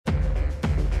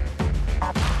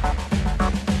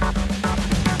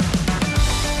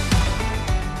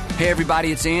Hey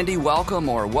everybody, it's Andy.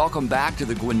 Welcome back to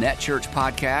the Gwinnett Church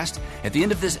Podcast. At the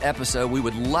end of this episode, we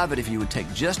would love it if you would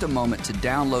take just a moment to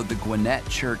download the Gwinnett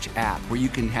Church app, where you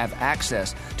can have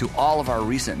access to all of our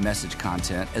recent message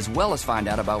content, as well as find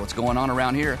out about what's going on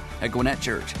around here at Gwinnett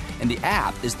Church. And the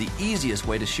app is the easiest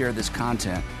way to share this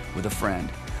content with a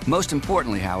friend. Most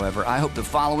importantly, however, I hope the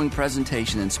following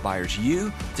presentation inspires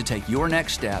you to take your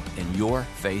next step in your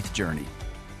faith journey.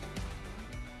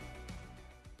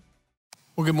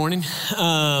 Well, good morning.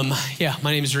 My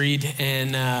name is Reed,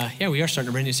 and we are starting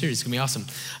a brand new series. It's gonna be awesome.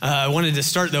 I wanted to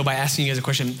start though by asking you guys a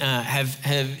question. Have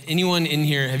anyone in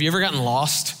here? Have you ever gotten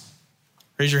lost?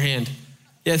 Raise your hand.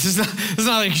 Yeah, this is not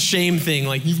like a shame thing,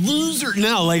 like you loser.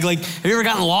 No, like have you ever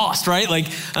gotten lost, right? Like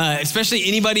especially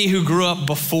anybody who grew up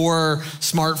before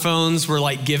smartphones were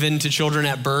like given to children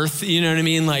at birth. You know what I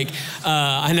mean? Like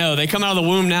I know they come out of the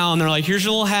womb now and they're like, here's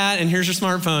your little hat and here's your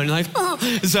smartphone. You're like, oh.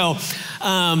 So,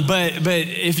 but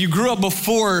if you grew up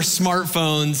before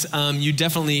smartphones, you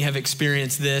definitely have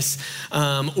experienced this.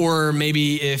 Or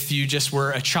maybe if you just were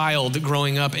a child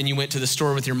growing up and you went to the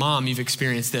store with your mom, you've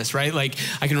experienced this, right? Like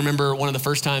I can remember one of the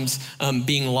first times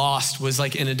being lost was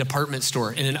like in a department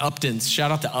store, in an Upton's.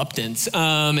 Shout out to Upton's.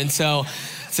 And so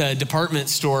it's a department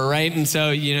store, right? And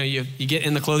so, you get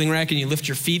in the clothing rack and you lift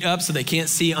your feet up so they can't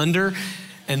see under,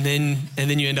 and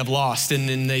then you end up lost. And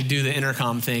then they do the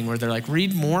intercom thing where they're like,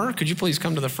 read more, could you please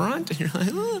come to the front? And you're like,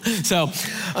 oh. So,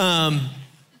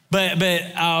 but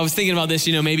I was thinking about this,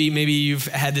 maybe you've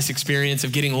had this experience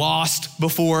of getting lost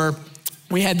before.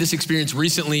 We had this experience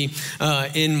recently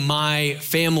in my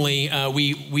family.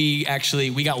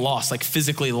 We got lost, like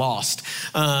physically lost.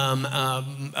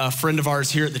 A friend of ours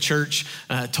here at the church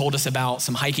told us about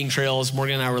some hiking trails.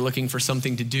 Morgan and I were looking for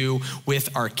something to do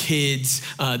with our kids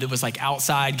that was like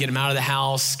outside, get them out of the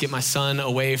house, get my son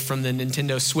away from the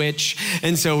Nintendo Switch.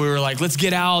 And so we were like, let's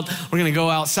get out. We're gonna go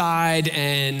outside.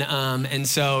 And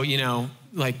so,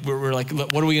 like we're like,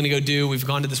 what are we gonna go do? We've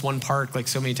gone to this one park like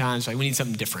so many times, like we need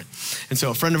something different. And so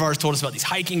a friend of ours told us about these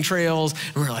hiking trails,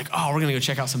 and we were like, we're gonna go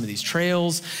check out some of these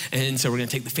trails. And so we're gonna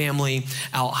take the family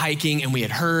out hiking, and we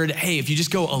had heard, hey, if you just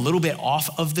go a little bit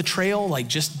off of the trail, like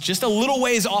just a little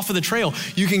ways off of the trail,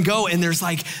 you can go, and there's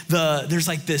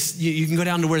this, you can go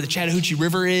down to where the Chattahoochee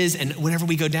River is, and whenever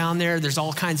we go down there's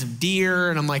all kinds of deer,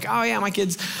 and I'm like, oh yeah, my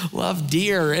kids love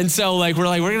deer. And so we're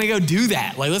gonna go do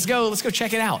that. Like, let's go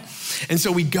check it out. And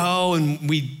so we go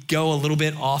a little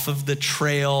bit off of the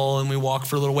trail, and we walk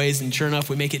for a little ways, and sure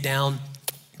enough, we make it down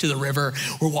to the river.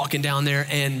 We're walking down there,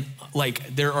 and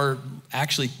like there are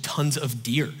actually tons of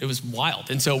deer. It was wild.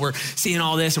 And so we're seeing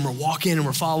all this, and we're walking and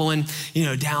we're following,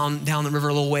 down the river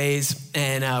a little ways.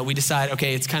 And we decide,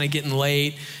 okay, it's kind of getting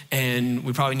late and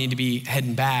we probably need to be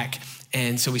heading back.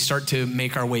 And so we start to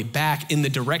make our way back in the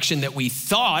direction that we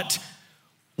thought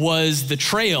was the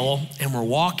trail. And we're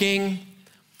walking,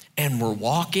 and we're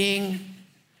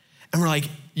like,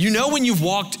 when you've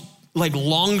walked like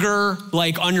longer,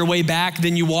 like on your way back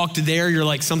than you walked there, you're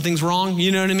like, something's wrong,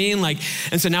 you know what I mean? Like,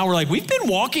 and so now we're like, we've been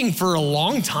walking for a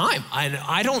long time.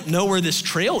 I don't know where this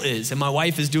trail is. And my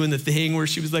wife is doing the thing where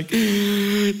she was like,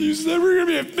 you said we were gonna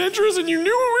be adventurous and you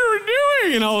knew what we were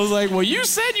doing. And I was like, well, you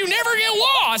said you never get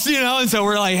lost, And so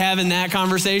we're like having that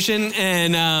conversation.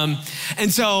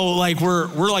 And so like, we're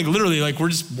like literally like, we're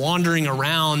just wandering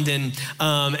around. And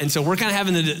so we're kind of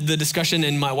having the discussion,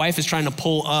 and my wife is trying to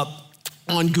pull up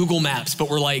on Google Maps, but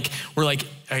we're like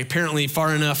apparently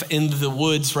far enough into the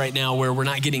woods right now where we're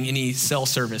not getting any cell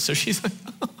service. So she's like,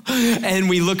 and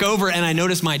we look over, and I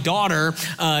notice my daughter,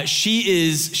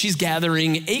 she's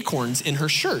gathering acorns in her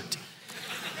shirt.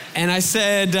 And I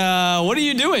said, what are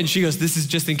you doing? She goes, this is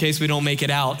just in case we don't make it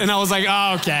out. And I was like,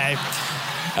 oh, okay.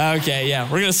 Okay,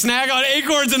 yeah, we're gonna snag on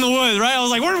acorns in the woods, right? I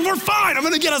was like, we're fine, I'm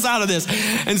gonna get us out of this.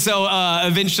 And so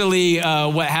eventually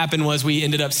what happened was we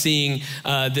ended up seeing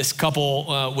this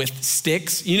couple with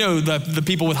sticks. The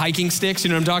people with hiking sticks, you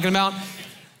know what I'm talking about?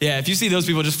 Yeah, if you see those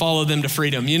people, just follow them to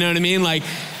freedom, you know what I mean? Like,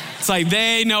 it's like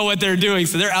they know what they're doing.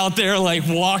 So they're out there like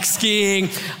walk skiing.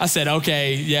 I said,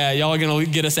 okay, yeah, y'all are gonna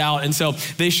get us out. And so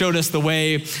they showed us the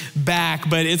way back,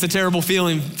 but it's a terrible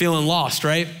feeling lost,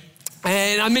 right?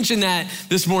 And I mentioned that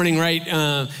this morning, right?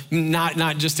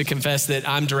 Not just to confess that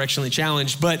I'm directionally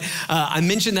challenged, but I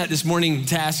mentioned that this morning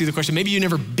to ask you the question. Maybe you've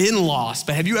never been lost,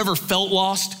 but have you ever felt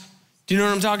lost? Do you know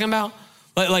what I'm talking about?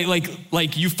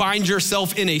 Like you find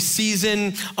yourself in a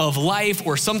season of life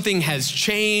or something has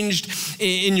changed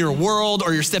in your world,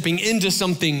 or you're stepping into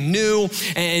something new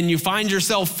and you find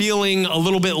yourself feeling a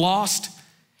little bit lost,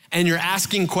 and you're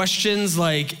asking questions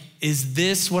like, is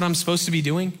this what I'm supposed to be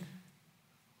doing?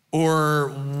 Or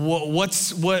what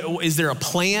is there a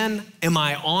plan? Am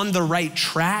I on the right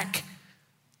track?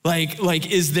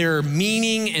 Like, is there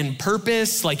meaning and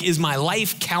purpose? Like, is my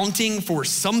life counting for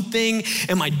something?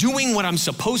 Am I doing what I'm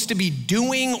supposed to be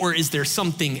doing, or is there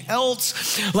something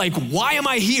else? Like, why am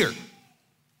I here?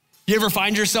 You ever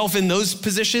find yourself in those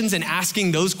positions and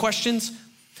asking those questions?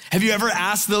 Have you ever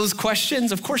asked those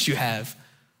questions? Of course you have,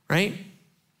 right?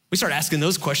 We start asking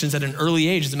those questions at an early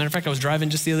age. As a matter of fact, I was driving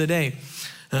just the other day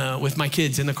with my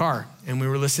kids in the car, and we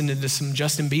were listening to some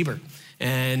Justin Bieber.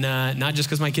 And not just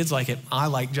because my kids like it, I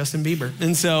like Justin Bieber.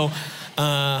 And so,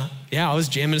 I was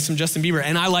jamming to some Justin Bieber.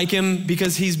 And I like him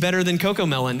because he's better than Coco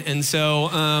Melon. And so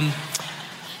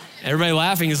everybody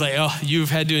laughing is like, oh, you've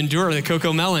had to endure the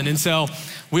Coco Melon. And so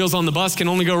wheels on the bus can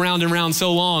only go round and round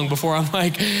so long before I'm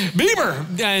like,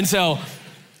 Bieber. And so I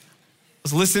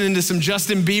was listening to some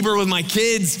Justin Bieber with my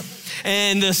kids.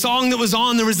 And the song that was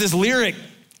on, there was this lyric.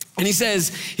 And he says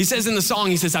in the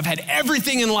song, I've had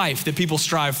everything in life that people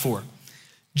strive for,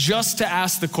 just to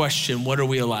ask the question, what are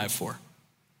we alive for?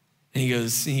 And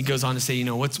he goes on to say,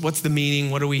 what's the meaning?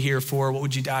 What are we here for? What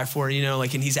would you die for? And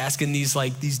he's asking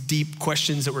these deep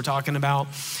questions that we're talking about.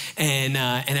 And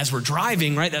as we're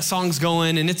driving, right, that song's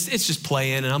going and it's just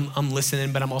playing and I'm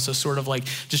listening, but I'm also sort of like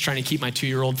just trying to keep my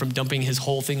 2-year-old from dumping his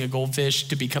whole thing of goldfish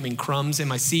to becoming crumbs in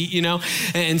my seat,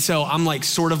 And so I'm like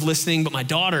sort of listening, but my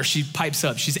daughter, she pipes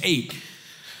up, she's 8.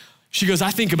 She goes,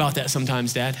 I think about that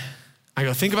sometimes, Dad. I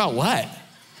go, think about what?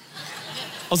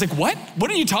 I was like, what?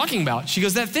 What are you talking about? She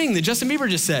goes, that thing that Justin Bieber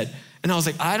just said. And I was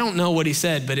like, I don't know what he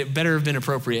said, but it better have been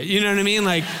appropriate. You know what I mean?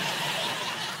 Like,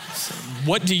 so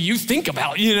what do you think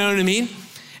about? You know what I mean?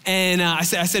 And I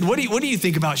said, what do you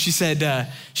think about? She said,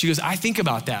 she goes, I think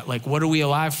about that. Like, what are we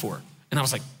alive for? And I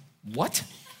was like, what?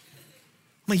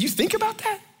 I'm like, you think about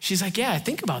that? She's like, yeah, I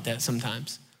think about that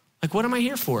sometimes. Like, what am I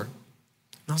here for? And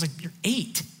I was like, you're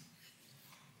 8.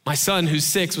 My son, who's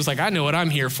 6, was like, I know what I'm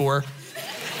here for.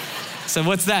 I said,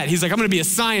 what's that? He's like, I'm gonna be a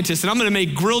scientist and I'm gonna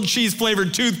make grilled cheese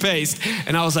flavored toothpaste.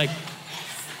 And I was like,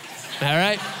 all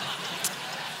right.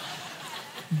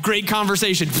 Great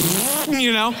conversation,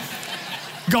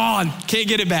 gone, can't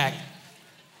get it back.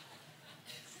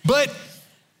 But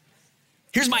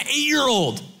here's my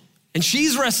 8-year-old and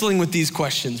she's wrestling with these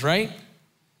questions, right?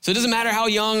 So it doesn't matter how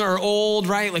young or old,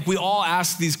 right? Like we all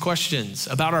ask these questions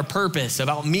about our purpose,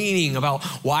 about meaning, about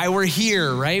why we're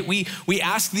here, right? We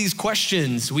ask these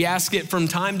questions. We ask it from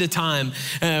time to time.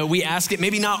 We ask it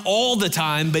maybe not all the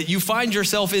time, but you find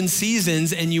yourself in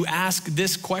seasons and you ask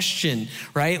this question,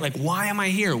 right? Like, why am I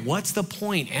here? What's the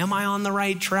point? Am I on the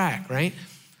right track, right?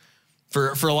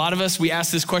 For a lot of us, we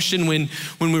asked this question when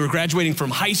we were graduating from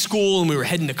high school and we were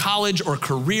heading to college or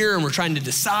career and we're trying to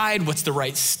decide what's the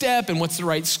right step and what's the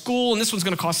right school, and this one's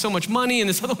gonna cost so much money and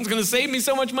this other one's gonna save me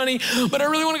so much money, but I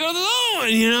really wanna go to the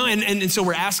other one, and so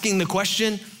we're asking the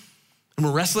question and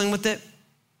we're wrestling with it.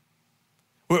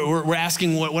 We're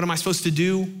asking, what am I supposed to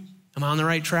do? Am I on the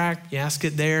right track? You ask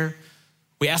it there.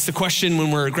 We ask the question when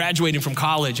we're graduating from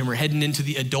college and we're heading into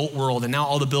the adult world and now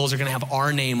all the bills are gonna have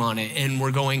our name on it and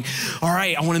we're going, all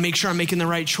right, I wanna make sure I'm making the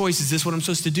right choice. Is this what I'm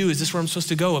supposed to do? Is this where I'm supposed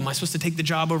to go? Am I supposed to take the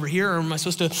job over here or am I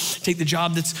supposed to take the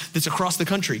job that's across the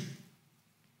country?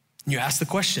 And you ask the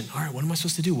question, all right, what am I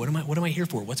supposed to do? What am I here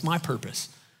for? What's my purpose?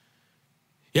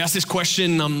 You ask this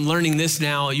question, I'm learning this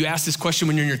now, you ask this question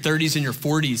when you're in your 30s and your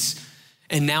 40s.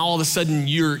 And now all of a sudden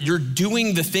you're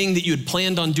doing the thing that you had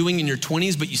planned on doing in your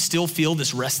 20s, but you still feel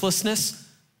this restlessness.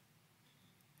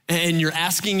 And you're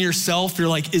asking yourself, you're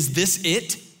like, is this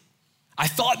it? I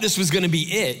thought this was gonna be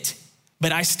it,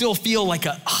 but I still feel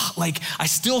I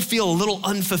still feel a little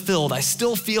unfulfilled. I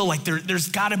still feel like there's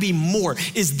gotta be more.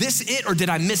 Is this it or did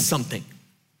I miss something?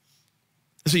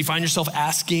 And so you find yourself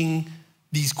asking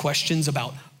these questions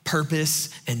about purpose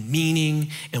and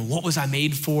meaning and what was I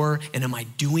made for and am I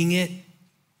doing it?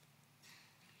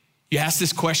 You ask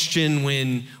this question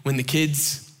when the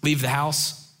kids leave the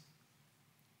house.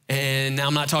 And now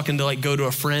I'm not talking to go to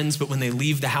a friend's, but when they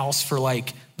leave the house for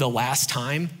the last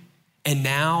time. And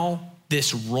now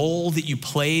this role that you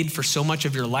played for so much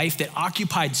of your life that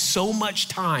occupied so much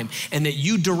time and that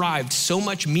you derived so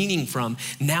much meaning from,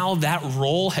 now that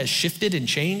role has shifted and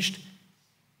changed.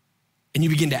 And you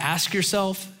begin to ask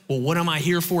yourself, well, what am I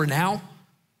here for now?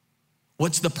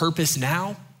 What's the purpose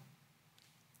now?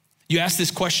 You ask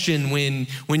this question when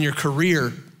your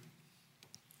career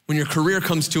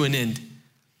comes to an end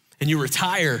and you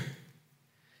retire,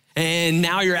 and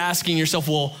now you're asking yourself,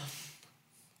 well,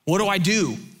 what do I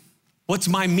do? What's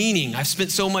my meaning? I've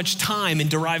spent so much time and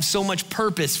derived so much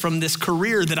purpose from this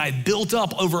career that I built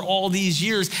up over all these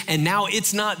years, and now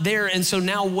it's not there. And so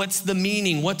now what's the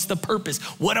meaning? What's the purpose?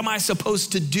 What am I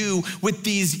supposed to do with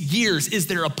these years? Is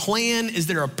there a plan? Is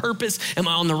there a purpose? Am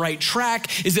I on the right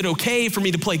track? Is it okay for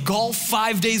me to play golf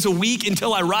 5 days a week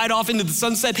until I ride off into the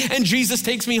sunset and Jesus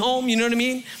takes me home? You know what I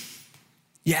mean?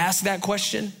 You ask that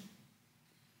question.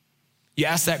 You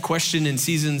ask that question in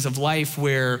seasons of life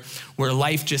where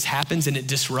life just happens and it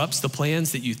disrupts the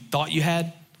plans that you thought you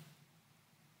had.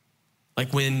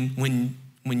 Like when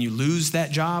you lose that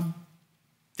job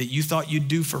that you thought you'd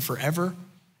do for forever,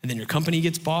 and then your company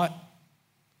gets bought,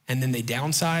 and then they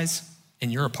downsize,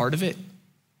 and you're a part of it.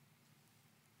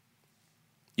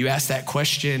 You ask that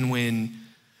question when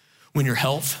your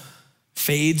health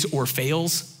fades or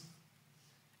fails,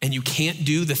 and you can't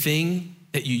do the thing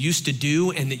that you used to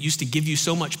do and that used to give you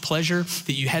so much pleasure,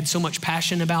 that you had so much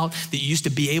passion about, that you used to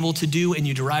be able to do and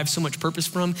you derive so much purpose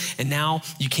from, and now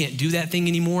you can't do that thing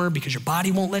anymore because your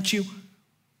body won't let you.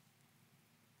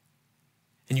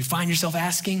 And you find yourself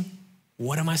asking,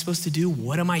 what am I supposed to do?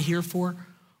 What am I here for?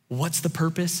 What's the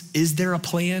purpose? Is there a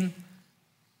plan?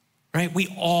 Right? We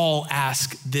all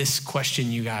ask this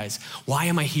question, you guys. Why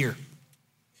am I here?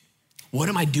 What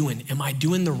am I doing? Am I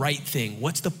doing the right thing?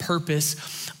 What's the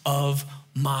purpose of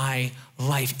my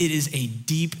life? It is a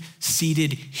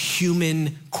deep-seated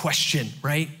human question,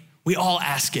 right? We all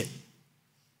ask it.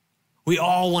 We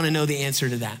all want to know the answer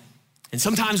to that. And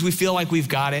sometimes we feel like we've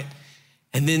got it,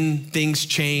 and then things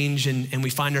change and we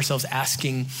find ourselves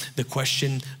asking the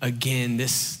question again,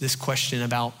 this question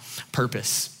about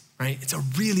purpose, right? It's a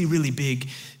really, really big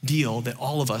deal that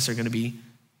all of us are going to be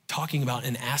talking about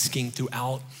and asking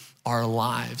throughout our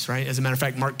lives, right? As a matter of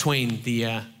fact, Mark Twain,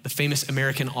 the famous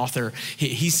American author,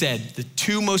 he said the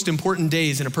two most important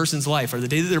days in a person's life are the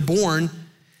day that they're born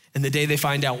and the day they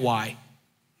find out why.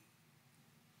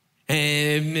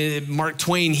 And Mark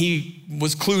Twain, he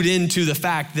was clued into the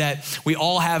fact that we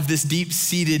all have this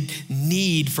deep-seated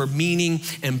need for meaning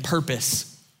and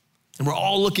purpose, and we're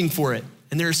all looking for it.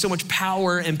 And there is so much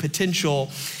power and potential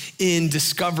in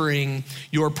discovering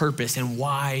your purpose and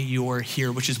why you're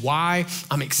here, which is why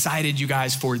I'm excited, you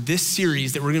guys, for this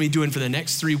series that we're gonna be doing for the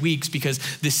next 3 weeks, because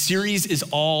this series is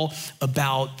all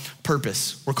about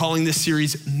purpose. We're calling this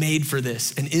series Made for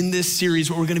This. And in this series,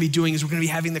 what we're gonna be doing is we're gonna be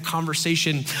having the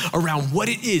conversation around what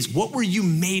it is. What were you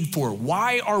made for?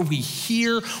 Why are we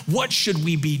here? What should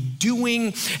we be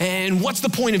doing? And what's the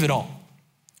point of it all?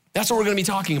 That's what we're gonna be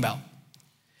talking about.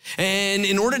 And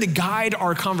in order to guide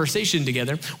our conversation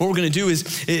together, what we're gonna do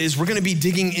is we're gonna be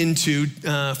digging into,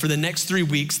 for the next 3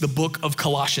 weeks, the book of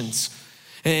Colossians.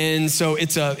 And so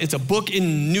it's a book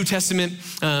in New Testament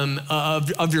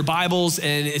of your Bibles,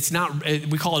 and it's not,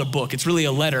 we call it a book, it's really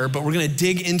a letter, but we're gonna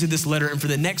dig into this letter, and for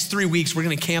the next 3 weeks, we're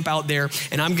gonna camp out there,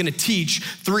 and I'm gonna teach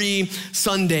 3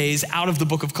 Sundays out of the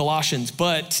book of Colossians.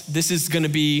 But this is gonna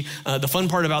be, the fun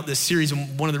part about this series,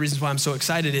 and one of the reasons why I'm so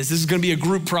excited is this is gonna be a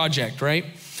group project, right?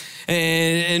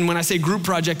 And when I say group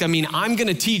project, I mean, I'm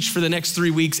gonna teach for the next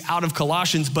 3 weeks out of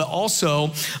Colossians, but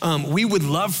also we would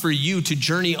love for you to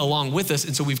journey along with us.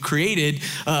 And so we've created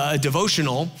a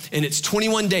devotional, and it's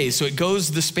 21 days. So it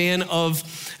goes the span of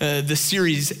the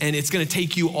series, and it's gonna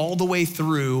take you all the way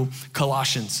through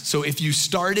Colossians. So if you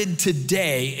started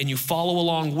today and you follow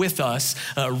along with us,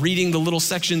 reading the little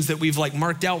sections that we've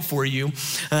marked out for you,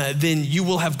 then you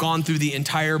will have gone through the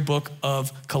entire book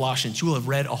of Colossians. You will have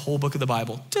read a whole book of the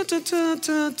Bible.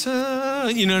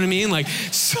 You know what I mean?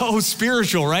 So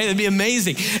spiritual, right? It'd be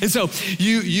amazing. And so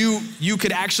you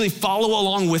could actually follow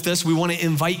along with us. We want to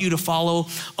invite you to follow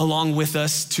along with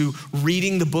us to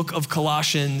reading the book of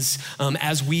Colossians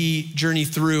as we journey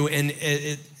through. And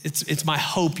it's my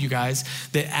hope, you guys,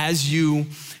 that as you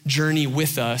journey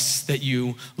with us, that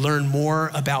you learn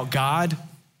more about God,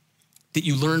 that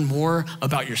you learn more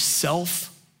about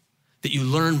yourself, that you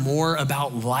learn more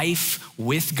about life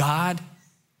with God.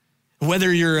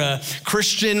 Whether you're a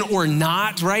Christian or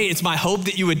not, right? It's my hope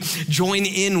that you would join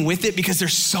in with it, because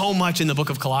there's so much in the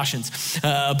book of Colossians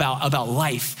about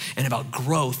life and about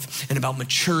growth and about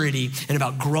maturity and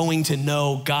about growing to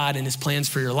know God and his plans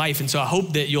for your life. And so I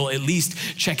hope that you'll at least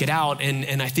check it out.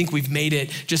 And I think we've made it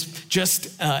just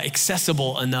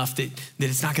accessible enough that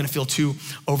it's not gonna feel too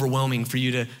overwhelming for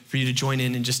you to join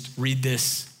in and just read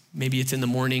this. Maybe it's in the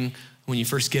morning when you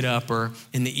first get up or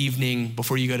in the evening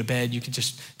before you go to bed, you can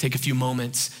just take a few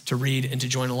moments to read and to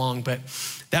join along. But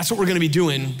that's what we're going to be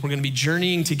doing. We're going to be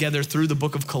journeying together through the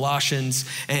book of Colossians,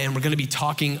 and we're going to be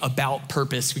talking about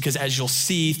purpose, because as you'll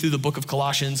see through the book of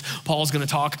Colossians, Paul's going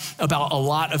to talk about a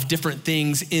lot of different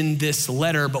things in this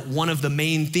letter, but one of the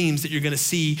main themes that you're going to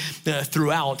see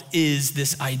throughout is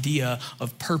this idea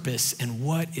of purpose and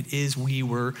what it is we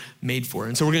were made for.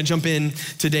 And so we're going to jump in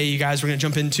today, you guys. We're going to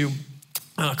jump into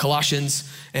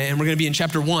Colossians, and we're going to be in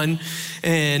chapter 1,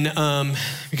 and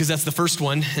because that's the first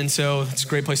one, and so it's a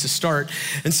great place to start.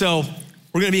 And so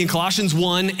we're going to be in Colossians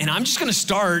 1, and I'm just going to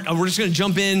start. We're just going to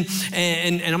jump in,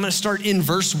 and I'm going to start in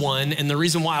verse 1. And the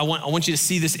reason why I want you to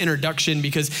see this introduction,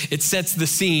 because it sets the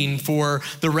scene for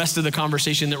the rest of the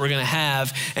conversation that we're going to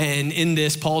have. And in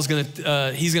this, Paul's going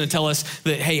to he's going to tell us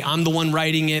that, hey, I'm the one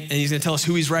writing it, and he's going to tell us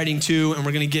who he's writing to, and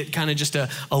we're going to get kind of just a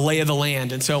lay of the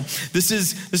land. And so this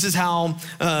is how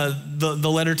the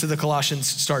letter to the Colossians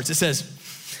starts. It says,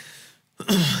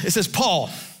 Paul,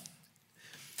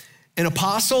 an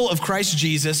apostle of Christ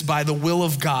Jesus by the will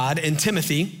of God, and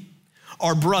Timothy,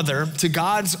 our brother, to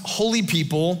God's holy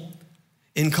people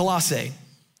in Colossae,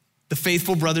 the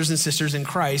faithful brothers and sisters in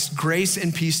Christ, grace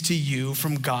and peace to you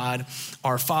from God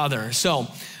our Father. So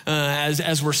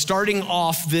as we're starting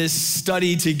off this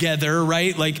study together,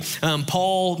 right?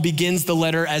 Paul begins the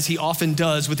letter, as he often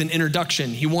does, with an introduction.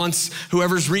 He wants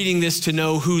whoever's reading this to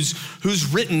know who's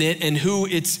written it and who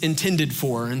it's intended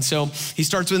for. And so he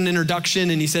starts with an introduction,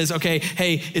 and he says, okay,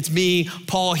 hey, it's me,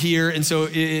 Paul here. And so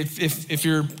if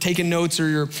you're taking notes or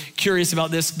you're curious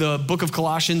about this, the book of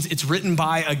Colossians, it's written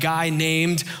by a guy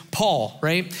named Paul,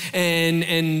 right?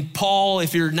 And Paul,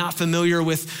 if you're not familiar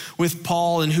with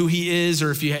Paul and who he is,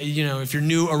 or if you're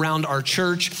new around our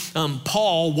church,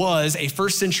 Paul was a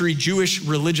first century Jewish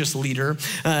religious leader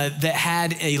that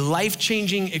had a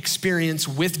life-changing experience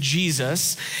with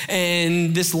Jesus.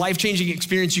 And this life-changing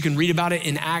experience, you can read about it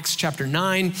in Acts chapter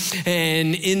 9.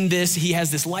 And in this, he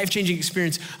has this life-changing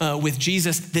experience with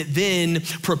Jesus that then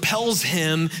propels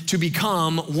him to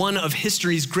become one of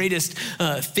history's greatest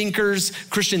thinkers,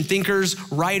 Christian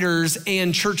thinkers, writers,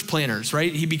 and church planners,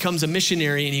 right? He becomes a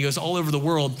missionary, and he goes all over the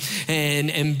world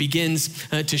and begins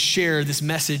to share this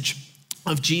message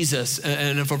of Jesus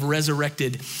and of a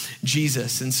resurrected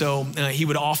Jesus. And so he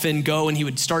would often go and he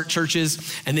would start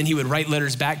churches, and then he would write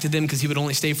letters back to them, because he would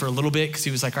only stay for a little bit, because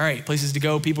he was like, all right, places to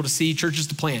go, people to see, churches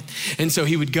to plant. And so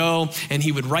he would go and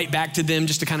he would write back to them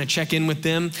just to kind of check in with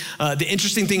them. The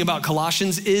interesting thing about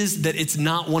Colossians is that it's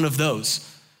not one of those.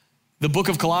 The book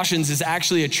of Colossians is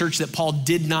actually a church that Paul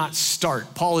did not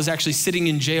start. Paul is actually sitting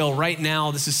in jail right now.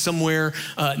 This is somewhere,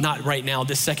 not right now,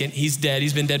 this second. He's dead.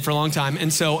 He's been dead for a long time.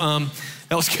 And so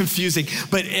that was confusing.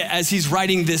 But as he's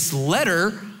writing this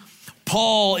letter,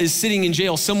 Paul is sitting in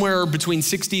jail somewhere between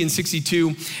 60 and 62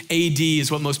 AD is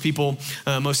what most people,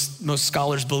 most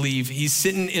scholars believe. He's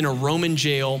sitting in a Roman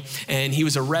jail, and he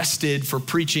was arrested for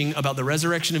preaching about the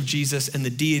resurrection of Jesus and the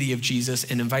deity of Jesus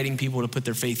and inviting people to put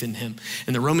their faith in him.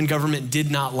 And the Roman government did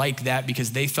not like that,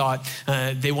 because they thought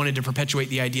they wanted to perpetuate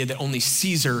the idea that only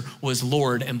Caesar was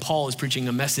Lord, and Paul is preaching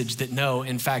a message that no,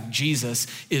 in fact, Jesus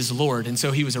is Lord. And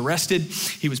so he was arrested,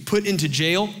 he was put into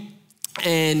jail.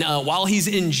 And while he's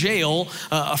in jail,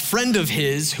 a friend of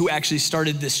his who actually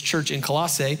started this church in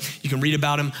Colossae, you can read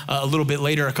about him a little bit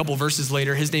later, a couple verses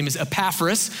later. His name is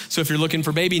Epaphras. So if you're looking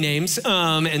for baby names,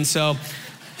 and so,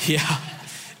 yeah,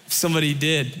 if somebody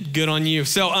did, good on you.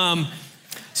 So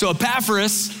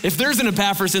Epaphras, if there's an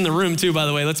Epaphras in the room too, by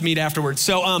the way, let's meet afterwards.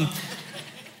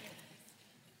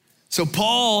 So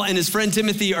Paul and his friend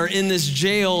Timothy are in this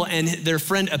jail, and their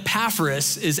friend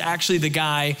Epaphras is actually the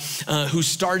guy who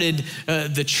started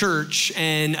the church.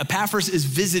 And Epaphras is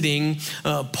visiting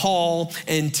Paul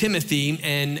and Timothy,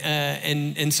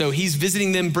 and so he's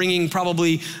visiting them, bringing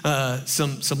probably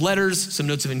some letters, some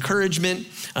notes of encouragement,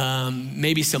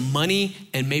 maybe some money,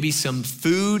 and maybe some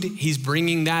food. He's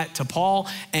bringing that to Paul,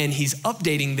 and he's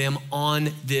updating them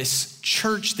on this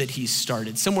church that he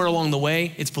started. Somewhere along the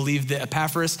way, it's believed that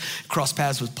Epaphras crossed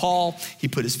paths with Paul. He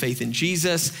put his faith in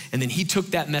Jesus, and then he took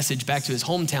that message back to his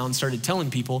hometown, started telling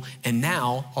people, and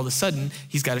now all of a sudden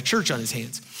he's got a church on his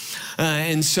hands.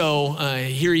 And so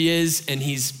here he is, and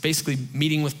he's basically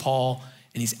meeting with Paul,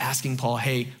 and he's asking Paul,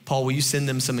 hey, Paul, will you send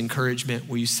them some encouragement?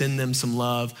 Will you send them some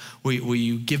love? Will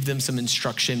you give them some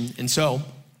instruction? And so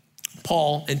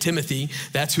Paul and Timothy,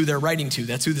 that's who they're writing to.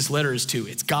 That's who this letter is to.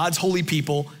 It's God's holy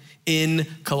people in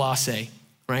Colossae,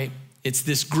 right? It's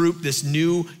this group, this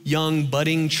new, young,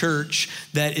 budding church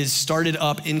that is started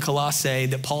up in Colossae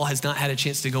that Paul has not had a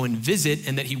chance to go and visit,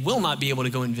 and that he will not be able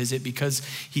to go and visit because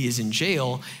he is in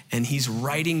jail, and he's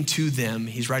writing to them.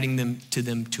 He's writing to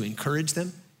them to encourage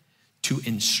them, to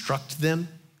instruct them,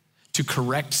 to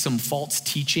correct some false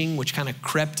teaching, which kind of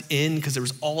crept in because there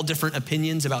was all different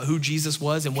opinions about who Jesus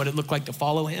was and what it looked like to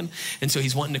follow him. And so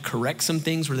he's wanting to correct some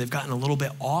things where they've gotten a little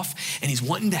bit off, and he's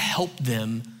wanting to help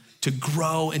them to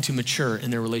grow and to mature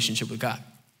in their relationship with God.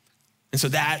 And so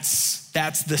that's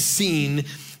the scene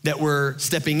that we're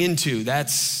stepping into.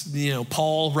 That's,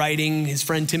 Paul writing, his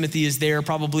friend Timothy is there,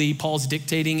 probably Paul's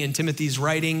dictating and Timothy's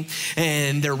writing,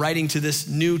 and they're writing to this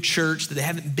new church that they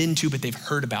haven't been to, but they've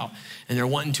heard about, and they're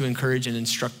wanting to encourage and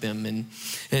instruct them.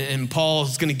 And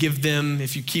Paul's gonna give them,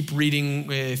 if you keep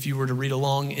reading, if you were to read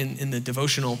along in the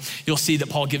devotional, you'll see that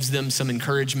Paul gives them some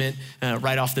encouragement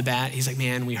right off the bat. He's like,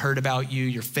 man, we heard about you,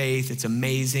 your faith, it's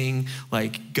amazing,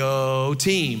 like, go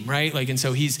team, right? And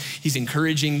so he's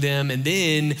encouraging them, and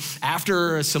then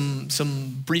after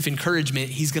some brief encouragement,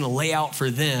 he's gonna lay out for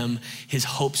them his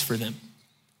hopes for them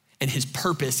and his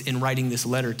purpose in writing this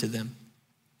letter to them.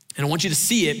 And I want you to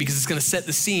see it because it's gonna set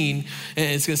the scene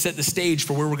and it's gonna set the stage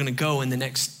for where we're gonna go in the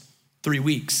next 3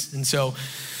 weeks. And so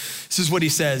this is what he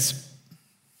says.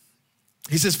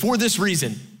 He says, for this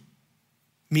reason,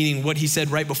 meaning what he said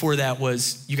right before that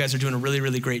was, you guys are doing a really,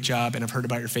 really great job, and I've heard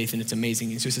about your faith and it's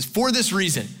amazing. And so he says, for this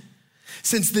reason,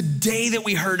 since the day that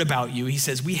we heard about you, he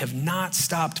says, we have not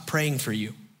stopped praying for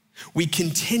you. We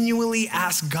continually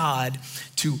ask God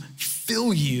to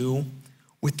fill you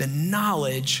with the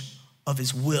knowledge of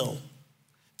his will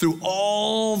through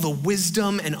all the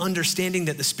wisdom and understanding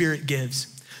that the Spirit gives,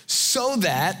 so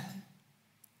that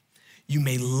you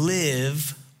may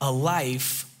live a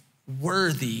life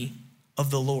worthy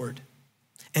of the Lord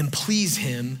and please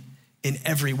him in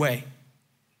every way,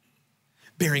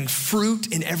 bearing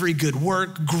fruit in every good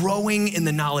work, growing in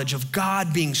the knowledge of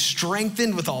God, being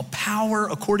strengthened with all power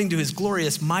according to his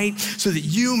glorious might, so that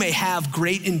you may have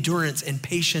great endurance and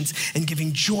patience, and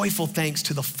giving joyful thanks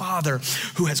to the Father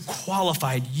who has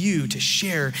qualified you to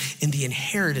share in the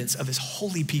inheritance of his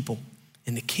holy people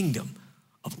in the kingdom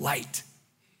of light.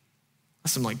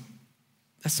 That's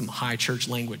some high church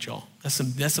language, y'all. That's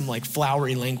some like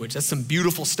flowery language. That's some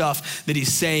beautiful stuff that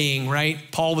he's saying, right?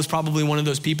 Paul was probably one of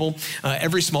those people.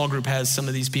 Every small group has some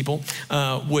of these people,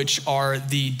 which are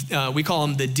we call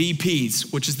them the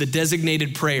DPs, which is the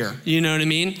designated prayer. You know what I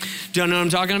mean? Do you know what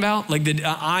I'm talking about? Like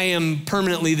I am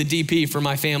permanently the DP for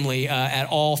my family at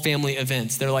all family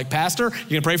events. They're like, Pastor, you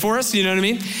gonna pray for us? You know what I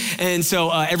mean? And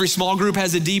so every small group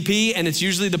has a DP, and it's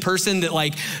usually the person that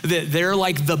they're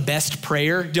like the best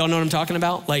prayer. Do y'all know what I'm talking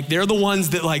about? Like they're the ones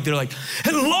that they're like,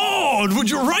 and Lord, would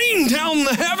you rain down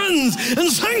the heavens and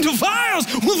sanctify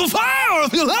us with the fire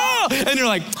of your love? And you're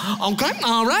like, okay,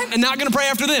 all right. And not gonna pray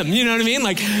after them, you know what I mean?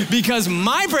 Like, because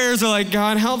my prayers are like,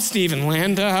 God help Stephen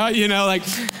Landa,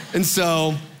 and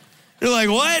so you're like,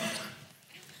 what?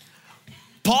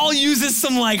 Paul uses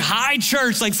some high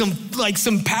church,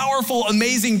 some powerful,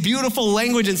 amazing, beautiful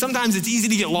language, and sometimes it's easy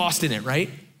to get lost in it, right?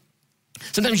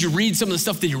 Sometimes you read some of the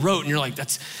stuff that he wrote and you're like,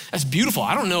 that's beautiful.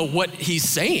 I don't know what he's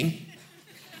saying,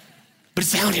 but it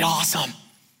sounded awesome.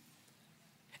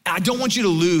 And I don't want you to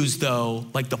lose, though,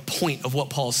 the point of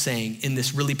what Paul's saying in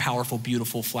this really powerful,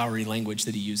 beautiful, flowery language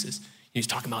that he uses. He's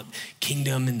talking about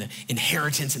kingdom and the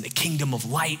inheritance and the kingdom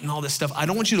of light and all this stuff. I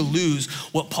don't want you to lose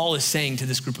what Paul is saying to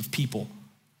this group of people.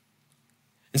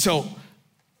 And so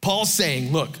Paul's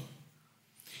saying, look,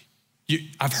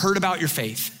 I've heard about your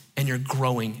faith and you're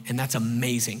growing, and that's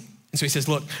amazing. And so he says,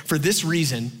 look, for this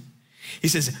reason, he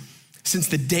says, since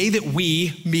the day that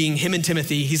we, being him and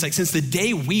Timothy, he's like, since the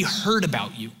day we heard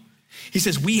about you, he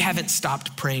says, we haven't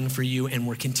stopped praying for you, and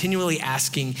we're continually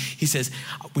asking. He says,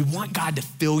 we want God to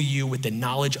fill you with the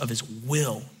knowledge of his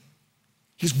will.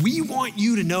 Because we want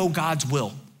you to know God's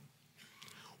will.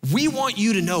 We want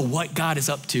you to know what God is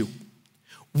up to.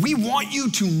 We want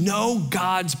you to know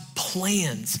God's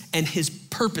plans and his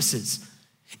purposes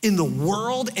in the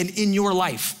world and in your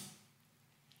life.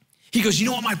 He goes, you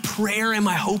know what my prayer and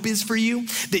my hope is for you?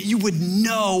 That you would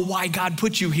know why God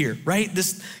put you here, right?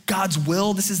 This God's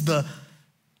will, this is the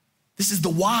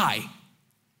why.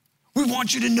 We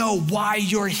want you to know why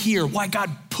you're here, why God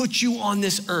put you on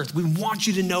this earth. We want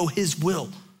you to know his will,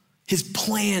 his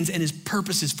plans and his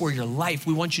purposes for your life.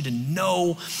 We want you to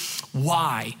know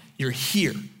why you're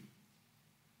here.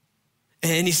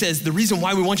 And he says, the reason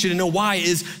why we want you to know why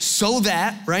is so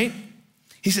that, right?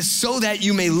 He says, so that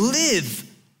you may live.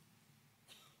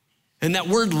 And that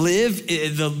word live,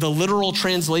 the literal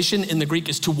translation in the Greek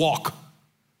is to walk.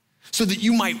 So that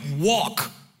you might walk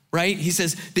right? He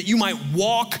says that you might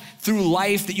walk through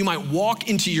life, that you might walk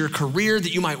into your career,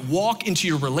 that you might walk into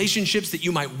your relationships, that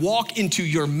you might walk into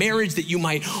your marriage, that you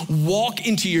might walk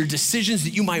into your decisions,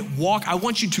 that you might walk. I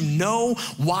want you to know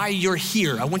why you're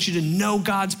here. I want you to know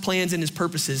God's plans and his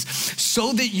purposes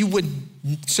so that you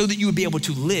would be able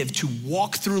to live, to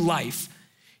walk through life.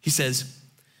 He says,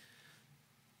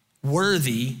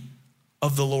 worthy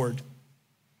of the Lord.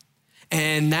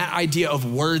 And that idea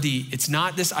of worthy, it's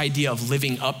not this idea of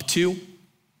living up to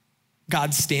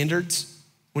God's standards.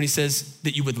 When he says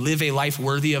that you would live a life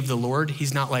worthy of the Lord,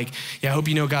 he's not like, yeah, I hope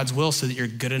you know God's will so that you're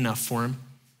good enough for him,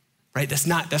 right? That's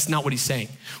not what he's saying.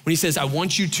 When he says, I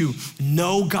want you to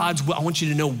know God's will, I want you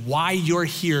to know why you're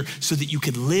here so that you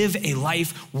could live a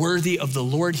life worthy of the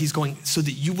Lord. He's going, so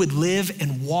that you would live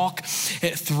and walk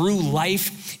through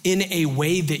life in a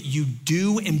way that you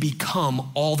do and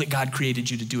become all that God created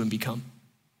you to do and become.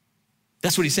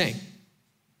 That's what he's saying.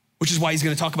 Which is why he's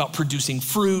going to talk about producing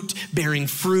fruit, bearing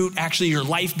fruit, actually your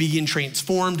life being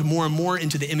transformed more and more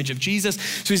into the image of Jesus.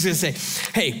 So he's going to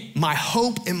say, hey, my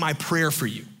hope and my prayer for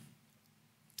you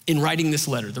in writing this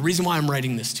letter, the reason why I'm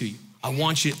writing this to you, I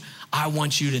want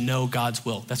you to know God's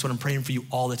will. That's what I'm praying for you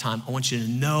all the time. I want you to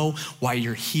know why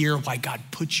you're here, why God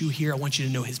put you here. I want you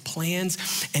to know his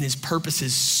plans and his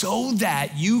purposes so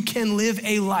that you can live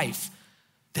a life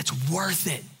that's worth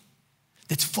it,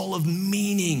 that's full of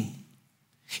meaning.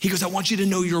 He goes, I want you to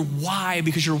know your why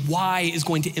because your why is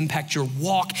going to impact your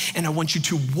walk. And I want you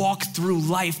to walk through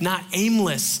life, not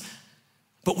aimless,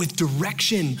 but with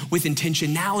direction, with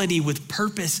intentionality, with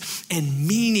purpose and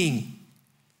meaning.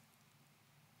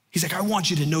 He's like, I want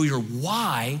you to know your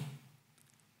why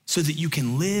so that you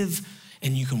can live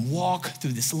and you can walk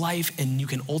through this life and you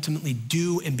can ultimately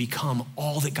do and become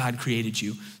all that God created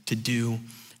you to do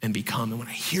and become. And when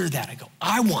I hear that, I go,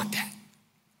 I want that.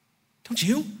 Don't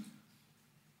you?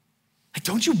 Like,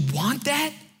 don't you want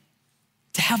that?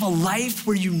 To have a life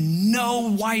where you know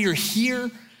why you're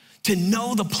here, to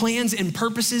know the plans and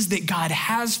purposes that God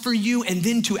has for you, and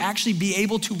then to actually be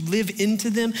able to live into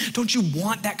them. Don't you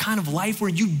want that kind of life where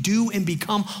you do and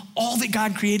become all that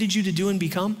God created you to do and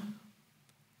become?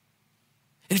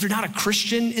 And if you're not a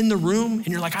Christian in the room and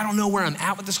you're like, I don't know where I'm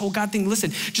at with this whole God thing,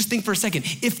 listen, just think for a second.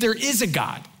 If there is a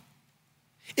God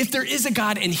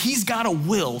and he's got a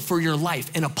will for your life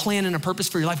and a plan and a purpose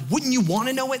for your life, wouldn't you want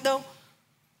to know it though?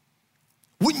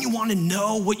 Wouldn't you want to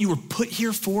know what you were put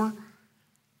here for?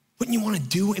 Wouldn't you want to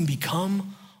do and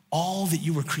become all that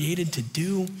you were created to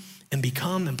do and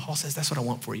become? And Paul says, that's what I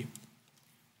want for you.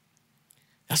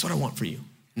 That's what I want for you.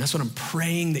 And that's what I'm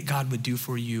praying that God would do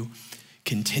for you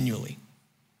continually.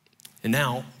 And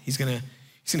now he's gonna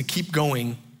keep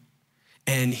going,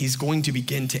 and he's going to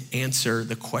begin to answer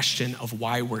the question of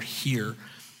why we're here.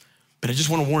 But I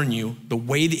just want to warn you, the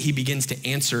way that he begins to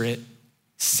answer it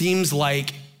seems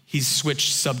like he's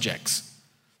switched subjects.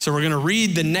 So we're gonna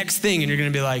read the next thing and you're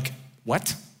gonna be like,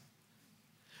 what?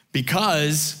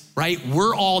 Because, right,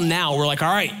 we're like,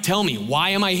 all right, tell me, why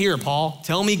am I here, Paul?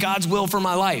 Tell me God's will for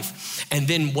my life. And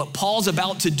then what Paul's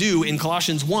about to do in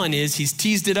Colossians 1 is he's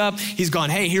teased it up. He's gone,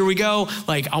 hey, here we go.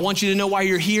 Like, I want you to know why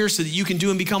you're here so that you can do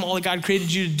and become all that God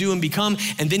created you to do and become.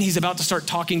 And then he's about to start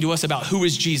talking to us about who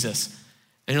is Jesus.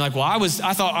 And you're like, well,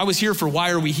 I thought I was here for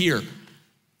why are we here?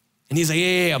 And he's like,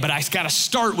 yeah, but I gotta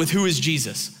start with who is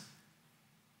Jesus.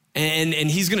 And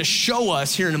he's gonna show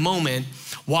us here in a moment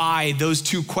why those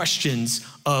two questions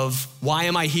of why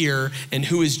am I here and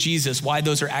who is Jesus, why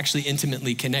those are actually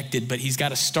intimately connected, but he's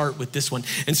gotta start with this one.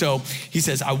 And so he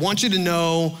says, I want you to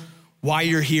know why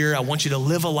you're here. I want you to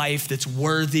live a life that's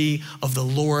worthy of the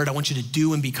Lord. I want you to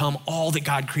do and become all that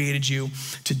God created you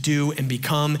to do and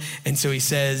become. And so he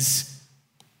says,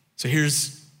 so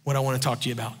here's what I wanna talk to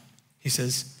you about. He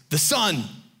says, the Son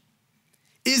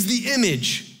is the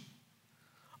image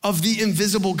of the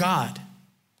invisible God.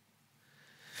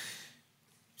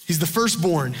 He's the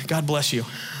firstborn, God bless you,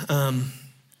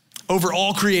 over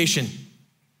all creation.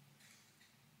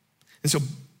 And so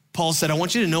Paul said, I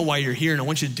want you to know why you're here and I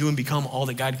want you to do and become all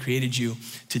that God created you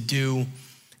to do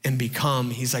and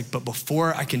become. He's like, but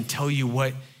before I can tell you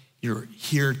what you're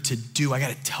here to do, I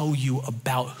gotta tell you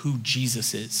about who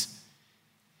Jesus is.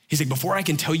 He's like, before I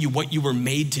can tell you what you were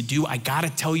made to do, I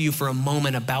gotta tell you for a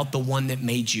moment about the one that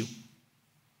made you.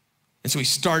 And so he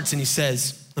starts and he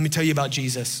says, let me tell you about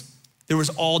Jesus. There was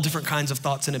all different kinds of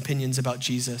thoughts and opinions about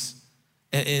Jesus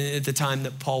at the time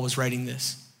that Paul was writing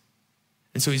this.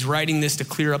 And so he's writing this to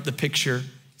clear up the picture.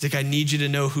 He's like, I need you to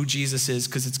know who Jesus is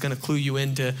because it's gonna clue you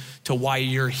into why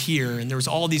you're here. And there was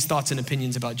all these thoughts and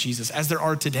opinions about Jesus, as there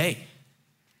are today.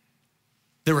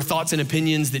 There were thoughts and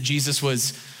opinions that he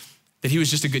was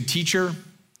just a good teacher,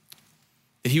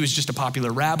 that he was just a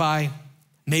popular rabbi,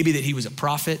 maybe that he was a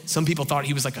prophet. Some people thought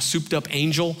he was like a souped up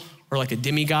angel or like a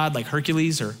demigod like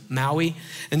Hercules or Maui.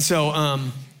 And so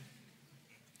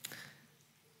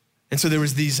there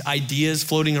was these ideas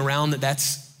floating around that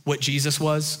that's what Jesus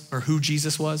was or who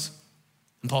Jesus was.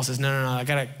 And Paul says, no,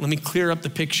 let me clear up the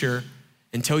picture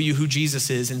and tell you who Jesus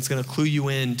is, and it's gonna clue you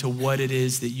in to what it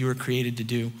is that you were created to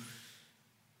do,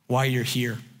 why you're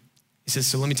here. He says,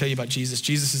 so let me tell you about Jesus.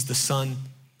 Jesus is the Son.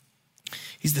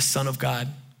 He's the Son of God,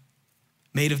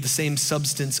 made of the same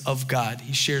substance of God.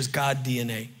 He shares God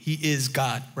DNA. He is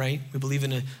God, right? We believe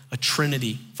in a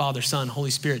Trinity, Father, Son,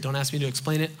 Holy Spirit. Don't ask me to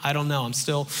explain it. I don't know. I'm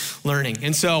still learning.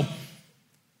 And so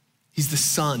he's the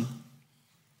Son.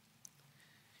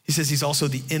 He says he's also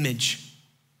the image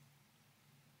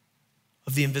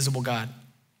of the invisible God.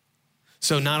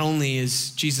 So not only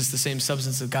is Jesus the same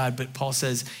substance of God, but Paul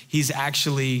says he's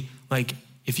actually like,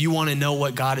 if you want to know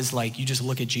what God is like, you just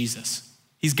look at Jesus.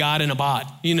 He's God in a bod.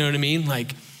 You know what I mean?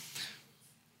 Like,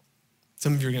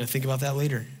 some of you are going to think about that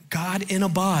later. God in a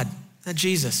bod. That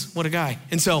Jesus. What a guy.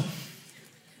 And so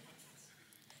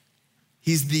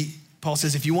Paul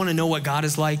says, if you want to know what God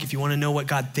is like, if you want to know what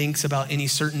God thinks about any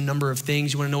certain number of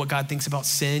things, you want to know what God thinks about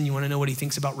sin, you want to know what he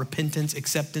thinks about repentance,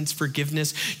 acceptance,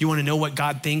 forgiveness, you want to know what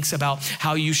God thinks about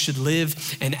how you should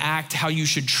live and act, how you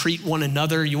should treat one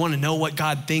another, you want to know what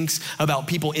God thinks about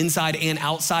people inside and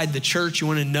outside the church, you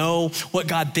want to know what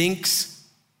God thinks,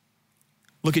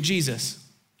 look at Jesus.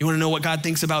 You want to know what God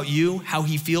thinks about you, how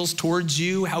he feels towards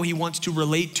you, how he wants to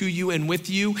relate to you and with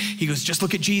you? He goes, just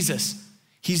look at Jesus.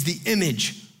 He's the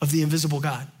image of the invisible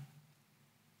God.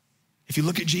 If you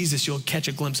look at Jesus, you'll catch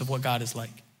a glimpse of what God is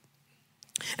like.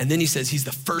 And then he says he's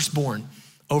the firstborn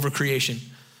over creation.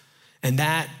 And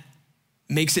that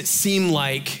makes it seem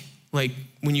like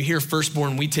when you hear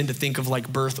firstborn, we tend to think of like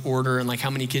birth order and like how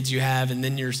many kids you have. And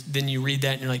then you read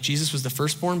that and you're like, Jesus was the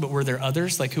firstborn, but were there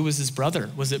others? Like, who was his brother?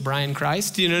 Was it Brian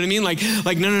Christ? You know what I mean? Like,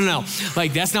 no.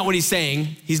 Like, that's not what he's saying.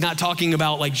 He's not talking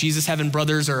about like Jesus having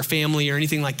brothers or a family or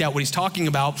anything like that. What he's talking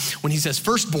about when he says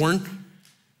firstborn,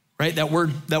 right? That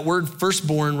word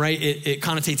firstborn, right? It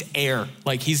connotates heir,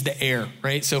 like he's the heir,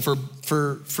 right? So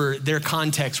for their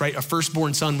context, right? A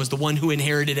firstborn son was the one who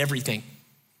inherited everything.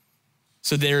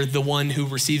 So they're the one who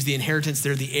receives the inheritance,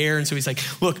 they're the heir. And so he's like,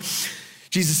 look,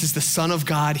 Jesus is the Son of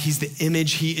God. He's the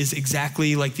image. He is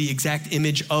exactly like the exact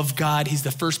image of God. He's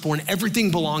the firstborn. Everything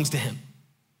belongs to him.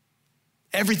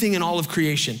 Everything in all of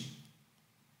creation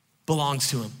belongs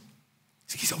to him.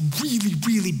 He's a really,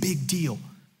 really big deal.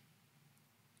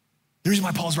 The reason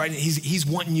why Paul's writing, he's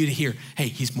wanting you to hear, hey,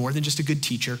 he's more than just a good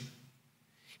teacher.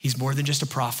 He's more than just a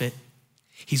prophet.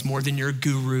 He's more than your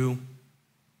guru.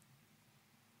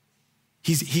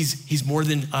 He's more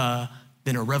than a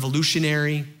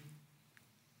revolutionary.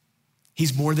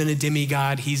 He's more than a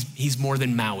demigod. He's more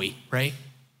than Maui, right?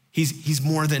 He's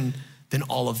more than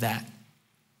all of that.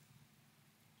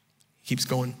 Keeps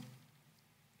going.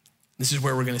 This is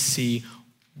where we're going to see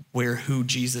where who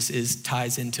Jesus is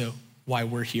ties into why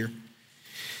we're here.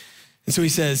 And so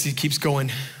he keeps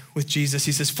going with Jesus.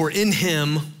 He says, for in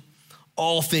him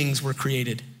all things were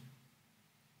created.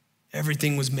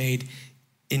 Everything was made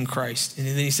in Christ. And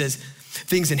then he says,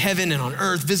 things in heaven and on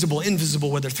earth, visible,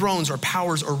 invisible, whether thrones or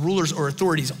powers or rulers or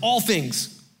authorities, all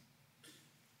things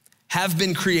have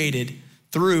been created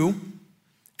through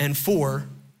and for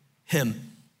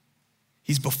him.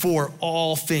 He's before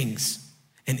all things,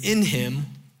 and in him,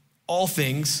 all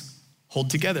things hold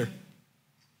together.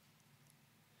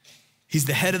 He's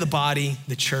the head of the body,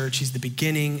 the church. He's the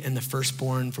beginning and the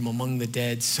firstborn from among the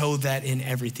dead, so that in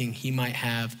everything he might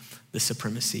have the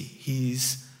supremacy.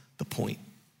 He's the point.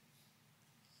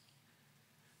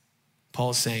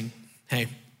 Paul is saying, hey,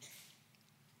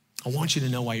 I want you to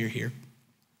know why you're here.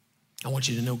 I want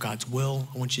you to know God's will.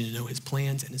 I want you to know his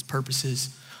plans and his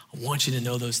purposes. I want you to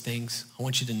know those things. I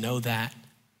want you to know that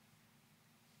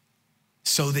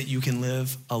so that you can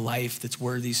live a life that's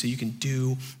worthy, so you can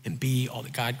do and be all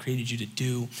that God created you to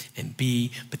do and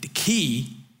be. But the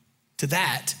key to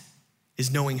that is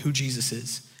knowing who Jesus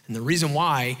is. And the reason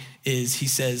why is he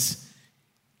says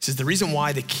the reason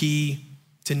why the key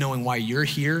to knowing why you're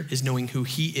here is knowing who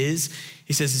he is.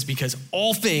 He says is because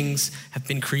all things have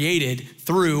been created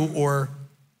through, or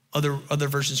other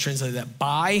versions translate that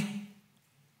by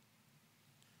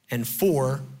and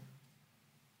for.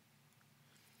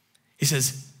 He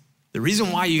says, the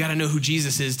reason why you got to know who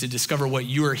Jesus is to discover what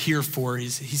you are here for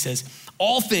is, he says,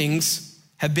 all things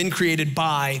have been created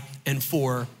by and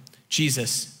for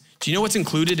Jesus. Do you know what's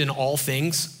included in all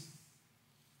things?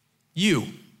 You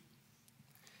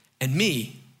and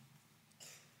me.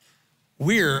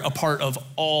 We're a part of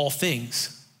all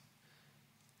things.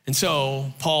 And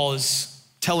so Paul is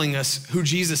telling us who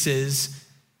Jesus is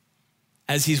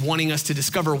as he's wanting us to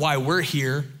discover why we're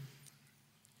here.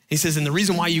 He says, and the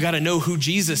reason why you got to know who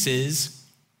Jesus is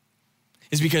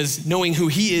because knowing who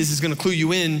he is going to clue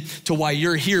you in to why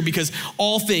you're here, because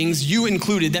all things, you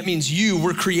included, that means you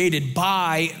were created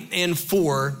by and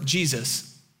for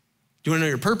Jesus. You want to know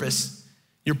your purpose?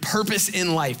 Your purpose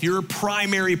in life, your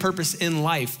primary purpose in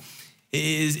life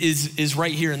is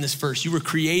right here in this verse. You were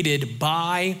created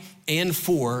by and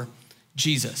for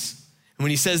Jesus. And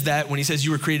when he says that, when he says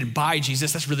you were created by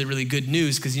Jesus, that's really, really good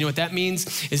news, because you know what that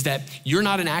means is that you're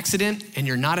not an accident and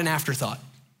you're not an afterthought.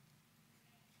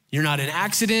 You're not an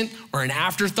accident or an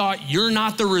afterthought. You're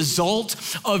not the result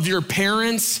of your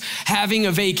parents having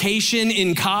a vacation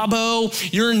in Cabo.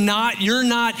 You're not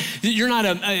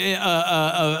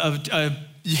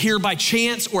here by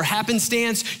chance or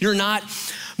happenstance. You're not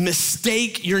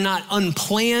mistake. You're not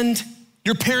unplanned.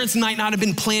 Your parents might not have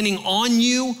been planning on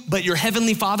you, but your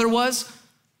heavenly Father was.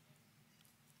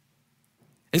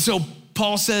 And so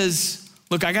Paul says,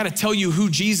 look, I got to tell you who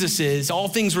Jesus is. All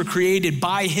things were created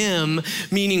by him,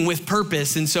 meaning with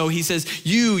purpose. And so he says,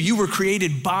 you were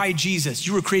created by Jesus.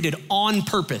 You were created on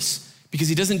purpose, because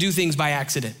he doesn't do things by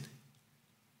accident.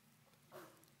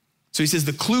 So he says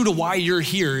the clue to why you're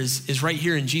here is right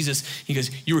here in Jesus. He goes,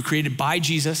 you were created by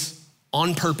Jesus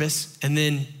on purpose. And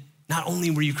then not only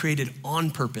were you created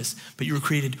on purpose, but you were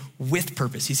created with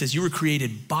purpose. He says you were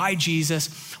created by Jesus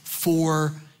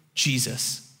for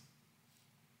Jesus.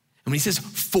 And when he says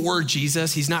for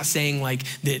Jesus, he's not saying like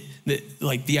that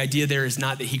like the idea there is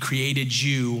not that he created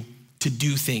you to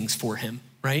do things for him,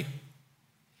 right?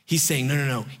 He's saying,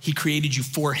 no. He created you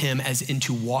for him, as in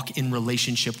to walk in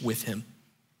relationship with him,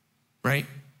 right?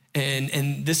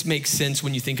 And this makes sense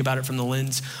when you think about it from the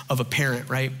lens of a parent,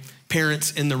 right?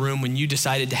 Parents in the room, when you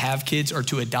decided to have kids or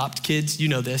to adopt kids, you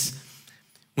know this.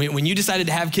 When you decided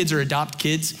to have kids or adopt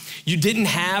kids, you didn't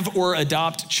have or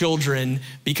adopt children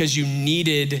because you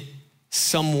needed